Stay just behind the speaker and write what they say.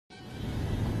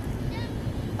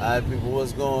Alright, people,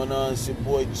 what's going on? It's your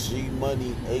boy G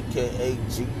Money, aka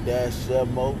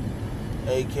G-Mo,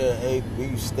 aka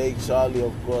Beefsteak Charlie.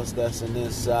 Of course, that's an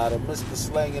insider. Mr.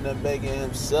 Slangin' and Begging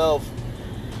himself.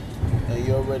 And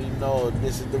you already know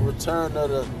this is the return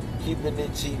of the Keeping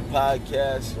It G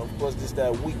podcast. Of course, this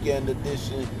that weekend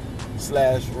edition /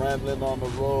 rambling on the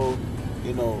road.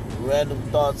 You know, random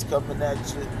thoughts coming at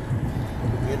you.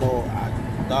 You know,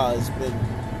 it's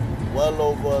been well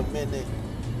over a minute.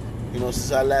 You know,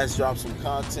 since I last dropped some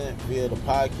content via the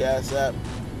podcast app,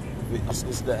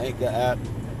 it's the Anchor app,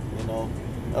 you know.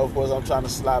 And of course, I'm trying to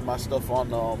slide my stuff on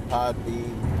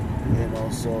Podbean, you know,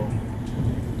 so.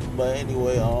 But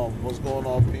anyway, what's going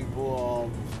on,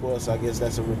 people? Of course, I guess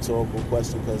that's a rhetorical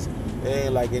question because it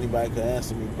ain't like anybody can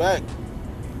answer me back.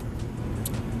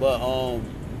 But,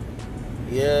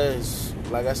 yeah,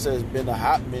 like I said, it's been a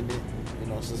hot minute, you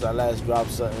know, since I last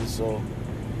dropped something. So,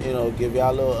 you know, give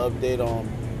y'all a little update on,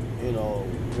 you know,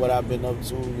 what I've been up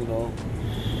to, you know.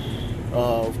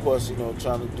 Of course, you know,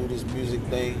 trying to do this music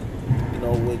thing, you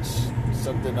know, which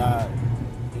something I,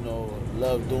 you know,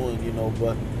 love doing, you know.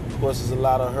 But, of course, there's a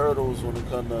lot of hurdles when it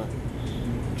comes to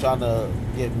trying to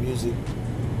get music,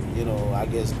 you know, I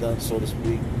guess done, so to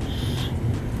speak.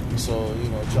 So, you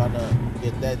know, trying to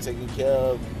get that taken care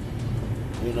of,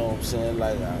 you know what I'm saying?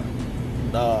 Like,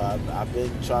 I've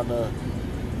been trying to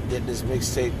get this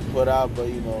mixtape put out, but,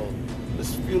 you know,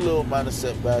 there's a few little minor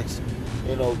setbacks,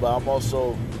 you know, but I'm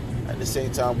also at the same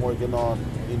time working on,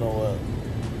 you know,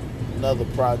 another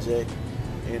project,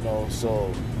 you know,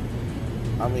 so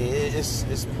I mean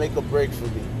it's make or break for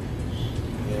me,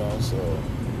 you know, so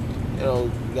you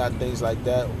know, you got things like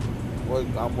that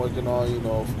I'm working on, you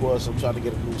know. Of course, I'm trying to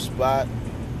get a new spot,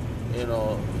 you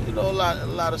know, a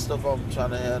lot of stuff I'm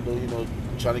trying to handle, you know,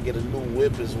 trying to get a new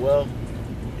whip as well,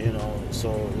 you know,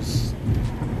 so it's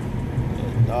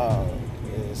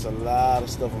it's a lot of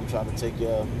stuff I'm trying to take care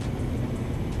of.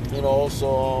 You know,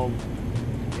 also,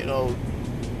 you know,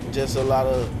 just a lot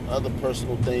of other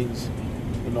personal things,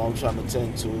 you know, I'm trying to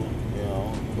tend to, you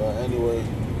know. But anyway,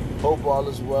 hope all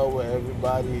is well with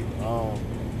everybody.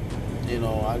 You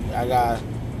know, I got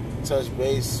touch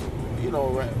base, you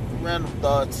know, random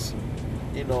thoughts,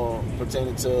 you know,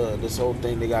 pertaining to this whole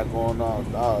thing they got going on,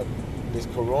 this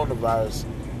coronavirus.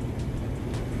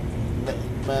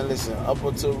 Man, listen, up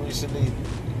until recently,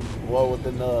 well,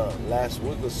 within the last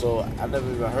week or so, I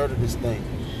never even heard of this thing,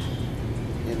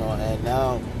 you know, and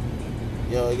now,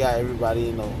 yo, it got everybody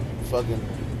in a fucking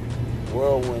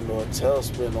whirlwind or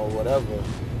tailspin or whatever,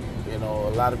 you know.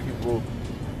 A lot of people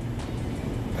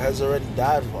has already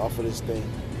died off of this thing,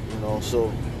 you know,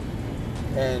 so,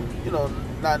 and, you know,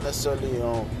 not necessarily,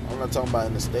 I'm not talking about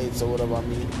in the States or whatever. I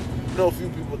mean, you know, a few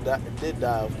people did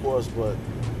die, of course, but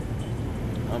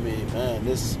I mean, man,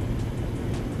 this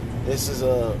is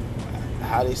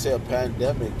how they say, a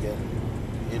pandemic,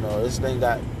 and you know, this thing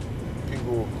got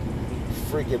people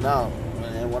freaking out.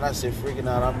 And when I say freaking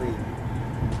out, I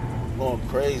mean going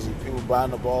crazy. People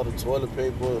buying up all the toilet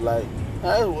paper. Like,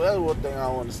 that's one thing I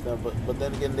don't understand. But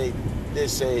then again, they did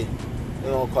say it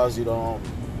don't cause you to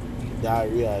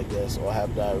diarrhea, I guess, or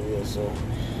have diarrhea. So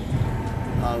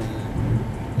I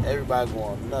mean, everybody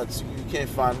going nuts. You can't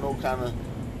find no kind of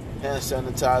hand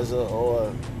sanitizer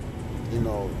or, you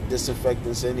know,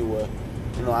 disinfectants anywhere.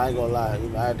 You know, I ain't gonna lie, you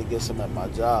know, I had to get some at my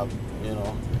job, you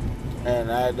know,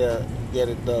 and I had to get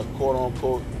it the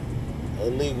quote-unquote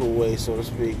illegal way, so to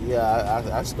speak. Yeah,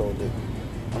 I stole it.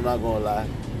 I'm not gonna lie.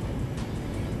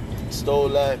 Stole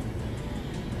that,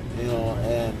 you know,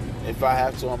 and if I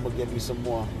have to, I'm gonna get me some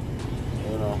more,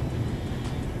 you know.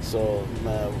 So,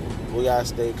 man, we gotta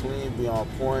stay clean, be on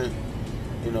point,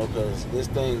 you know, because this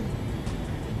thing,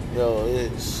 yo,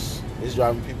 it's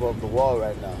driving people up the wall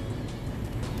right now.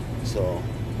 So,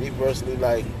 me personally,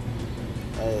 like,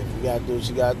 hey, if you gotta do what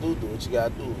you gotta do what you gotta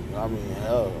do. I mean,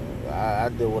 hell, I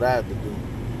did what I had to do.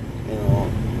 You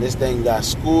know, this thing got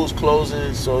schools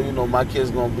closing, so, you know, my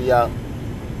kids gonna be out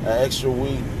an extra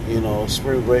week. You know,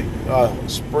 spring break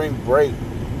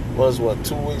was,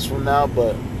 2 weeks from now,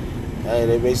 but, hey,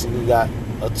 they basically got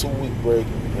a 2-week break,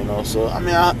 you know. So, I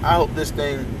mean, I hope this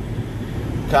thing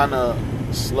kind of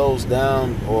slows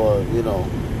down, or, you know,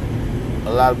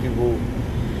 a lot of people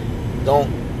don't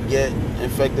get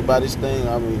infected by this thing.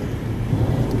 I mean,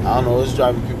 I don't know, it's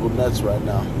driving people nuts right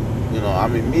now, you know. I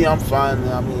mean, me, I'm fine.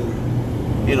 I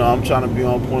mean, you know, I'm trying to be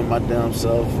on point my damn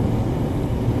self,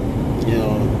 you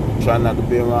know, trying not to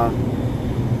be around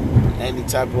any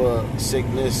type of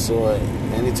sickness or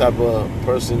any type of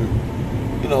person,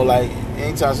 you know. Like,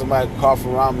 anytime somebody cough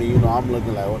around me, you know, I'm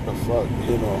looking like, what the fuck,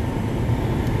 you know.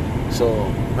 So,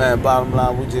 man, bottom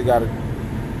line, we just gotta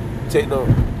take the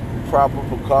proper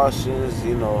precautions,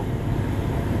 you know,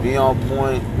 be on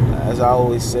point, as I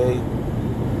always say,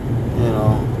 you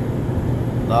know,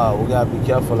 we gotta be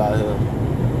careful out here,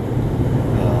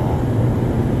 you know,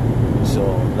 so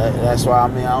that's why, I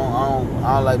mean, I don't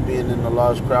like being in the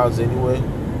large crowds anyway.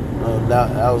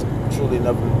 That was truly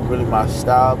never really my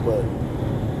style, but,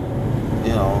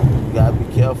 you know, you gotta be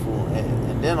careful,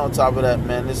 and then on top of that,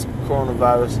 man, this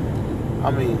coronavirus,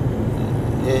 I mean,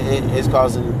 it's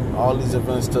causing all these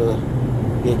events to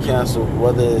get canceled,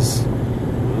 whether it's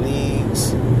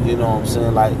leagues, you know what I'm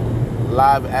saying, like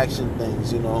live action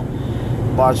things, you know,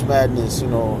 March Madness, you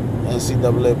know,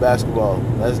 NCAA basketball,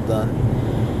 that's done,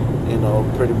 you know,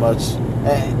 pretty much.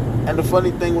 And the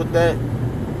funny thing with that,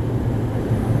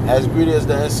 as greedy as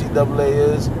the NCAA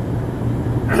is,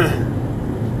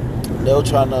 they're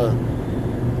trying to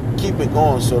keep it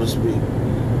going, so to speak,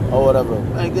 or whatever.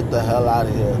 Man, get the hell out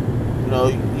of here. You know,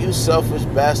 you selfish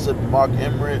bastard, Mark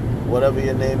Emmert, whatever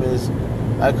your name is.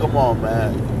 Like, come on,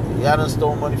 man. Y'all done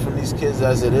stole money from these kids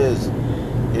as it is.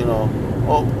 You know,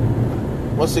 oh,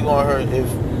 what's it gonna hurt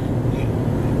if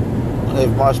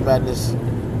March Madness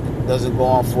doesn't go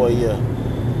on for a year?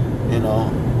 You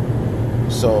know,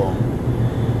 so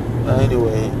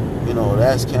anyway, you know,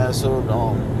 that's canceled.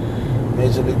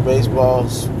 Major League Baseball,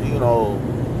 you know,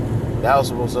 that was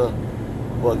supposed to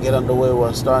get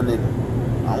underway starting in,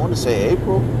 I want to say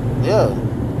April. Yeah.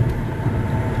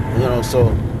 You know,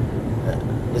 so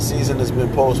the season has been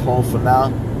postponed for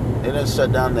now. They didn't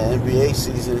shut down the NBA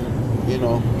season, you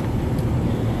know.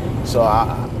 So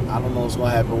I don't know what's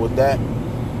going to happen with that.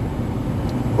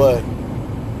 But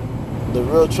the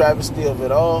real travesty of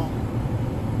it all,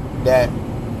 that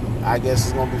I guess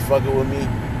is going to be fucking with me,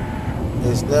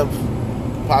 is them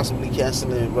possibly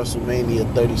canceling WrestleMania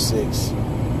 36.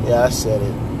 Yeah, I said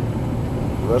it.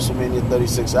 WrestleMania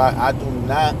 36. I do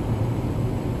not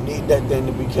need that thing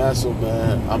to be canceled,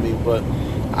 man. I mean, but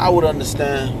I would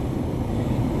understand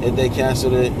if they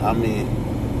canceled it. I mean,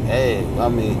 hey,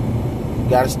 you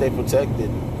gotta stay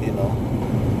protected, you know.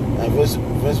 And Vince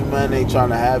McMahon ain't trying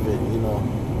to have it, you know.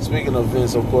 Speaking of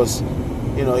Vince, of course,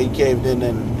 you know, he caved in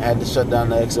and had to shut down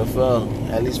the XFL,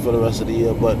 at least for the rest of the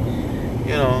year. But,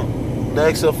 you know, the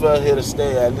XFL here to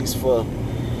stay, at least for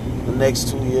the next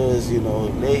 2 years, you know.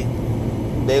 They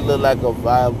look like a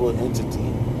viable entity.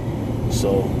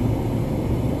 So,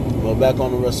 but back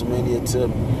on the WrestleMania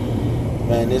tip,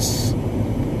 man, this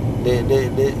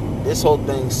whole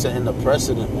thing's setting a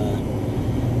precedent, man.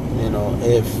 You know,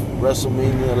 if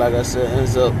WrestleMania, like I said,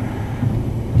 ends up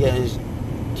getting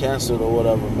canceled or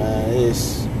whatever, man,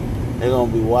 they're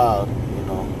gonna be wild, you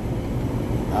know.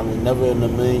 I mean, never in a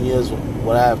million years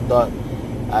would I have thought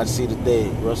I'd see the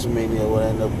day WrestleMania would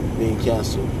end up being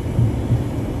canceled,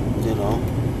 you know.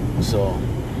 So,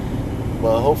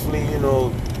 but hopefully, you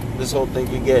know, this whole thing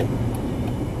can get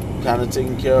kind of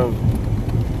taken care of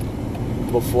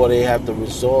before they have to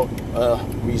resort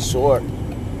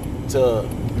to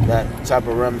that type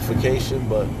of ramification.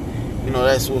 But, you know,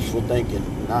 that's wishful thinking.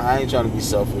 I ain't trying to be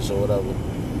selfish or whatever.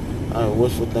 I mean,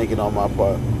 wishful thinking on my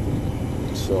part.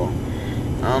 So,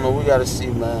 I don't know. We got to see,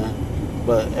 man.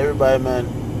 But everybody, man,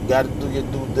 got to do your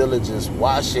due diligence.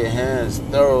 Wash your hands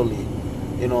thoroughly.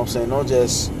 You know what I'm saying? Don't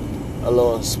just a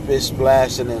little spit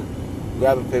splash and then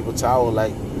grab a paper towel.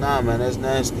 Like, nah, man, that's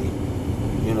nasty.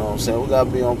 You know what I'm saying? We got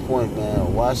to be on point,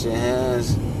 man. Wash your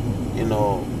hands. You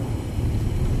know,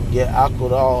 get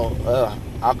alcoholed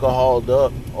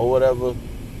up or whatever.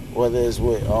 Whether it's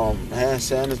with hand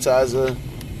sanitizer,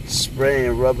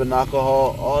 spraying, rubbing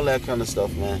alcohol, all that kind of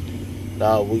stuff, man.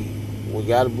 We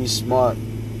got to be smart,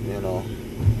 you know.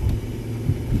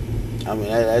 I mean,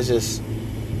 that's just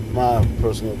my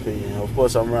personal opinion. Of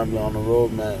course, I'm rambling on the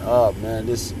road, man. Oh, man,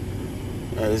 this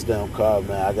damn car,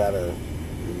 man, I got to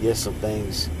get some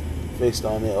things fixed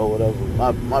on it or whatever.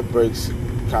 My brakes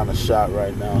kind of shot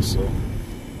right now, so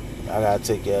I got to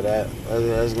take care of that.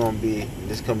 That's going to be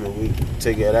this coming week.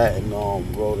 Take care of that and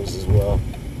rotors as well.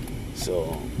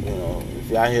 So, you know, if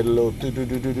y'all hear the little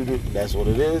do-do-do-do-do-do, that's what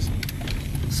it is.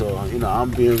 So, you know,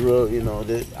 I'm being real, you know,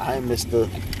 I ain't Mr.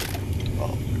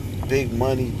 Big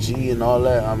Money G and all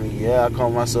that. I mean, yeah, I call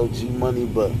myself G Money,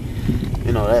 but,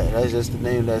 you know, that's just the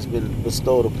name that's been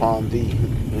bestowed upon thee,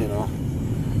 you know.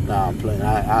 Nah, I'm playing.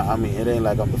 I mean, it ain't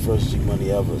like I'm the first G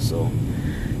Money ever, so,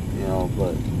 you know,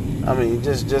 but, I mean,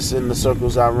 just in the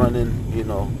circles I run in, you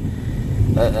know,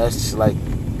 that's just like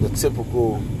the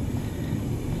typical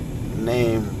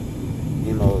name,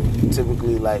 you know,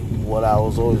 typically like what I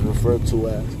was always referred to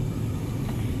as.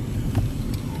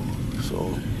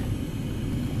 So,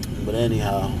 but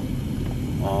anyhow,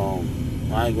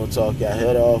 I ain't gonna talk your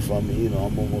head off. I mean, you know,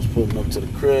 I'm almost pulling up to the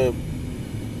crib.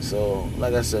 So,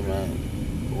 like I said, man,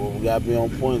 we gotta be on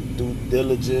point, due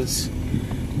diligence.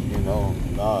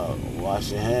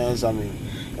 Wash your hands. I mean,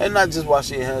 and not just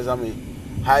washing your hands. I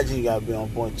mean, hygiene gotta be on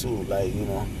point too. Like,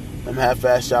 them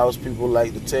half-ass showers people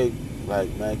like to take.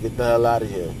 Like, man, get the hell out of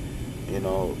here.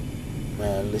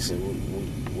 Man, listen,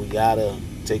 we gotta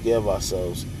take care of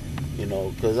ourselves.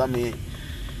 Because I mean,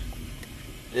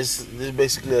 this is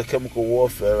basically a chemical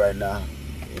warfare right now.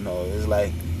 It's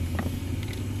like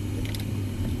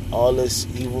all this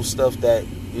evil stuff that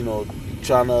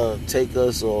trying to take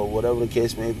us or whatever the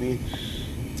case may be.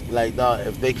 Like, dog,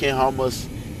 if they can't harm us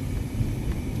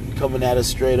coming at us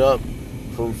straight up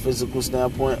from a physical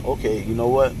standpoint, okay, you know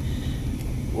what?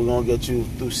 We're gonna get you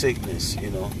through sickness,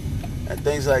 and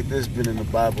things like this been in the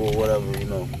Bible or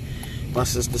whatever. My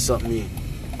sister sent me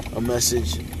a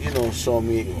message, showing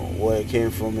me where it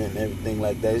came from and everything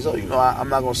like that. So, I'm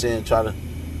not gonna say and try to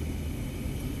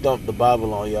dump the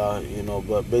Bible on y'all,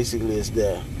 but basically it's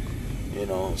there,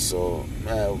 So,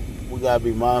 man, we gotta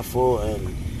be mindful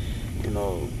and,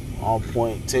 on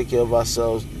point, take care of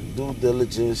ourselves, due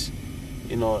diligence,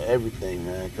 everything,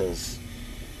 man, because,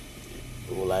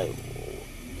 like,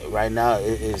 right now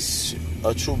it is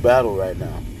a true battle right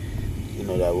now,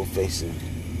 that we're facing.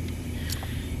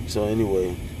 So anyway,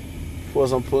 of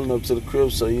course I'm pulling up to the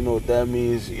crib, so you know what that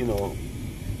means.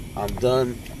 I'm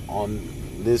done on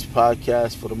this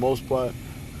podcast for the most part.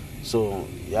 So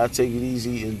y'all take it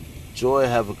easy, enjoy,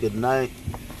 have a good night,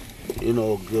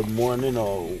 good morning,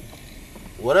 or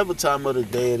whatever time of the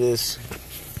day it is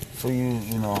for you.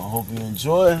 I hope you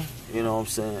enjoy. You know what I'm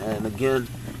saying? And again,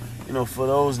 for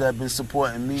those that been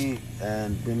supporting me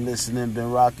and been listening,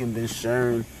 been rocking, been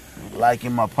sharing,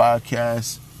 liking my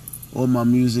podcast or my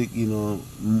music,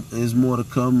 there's more to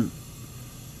come.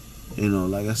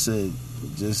 Like I said,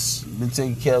 just been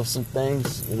taking care of some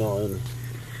things, and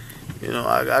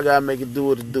I gotta make it do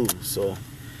what it do. So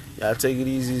y'all take it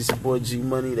easy, support G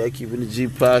Money, that Keeping the G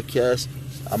podcast.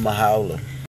 I'm a howler.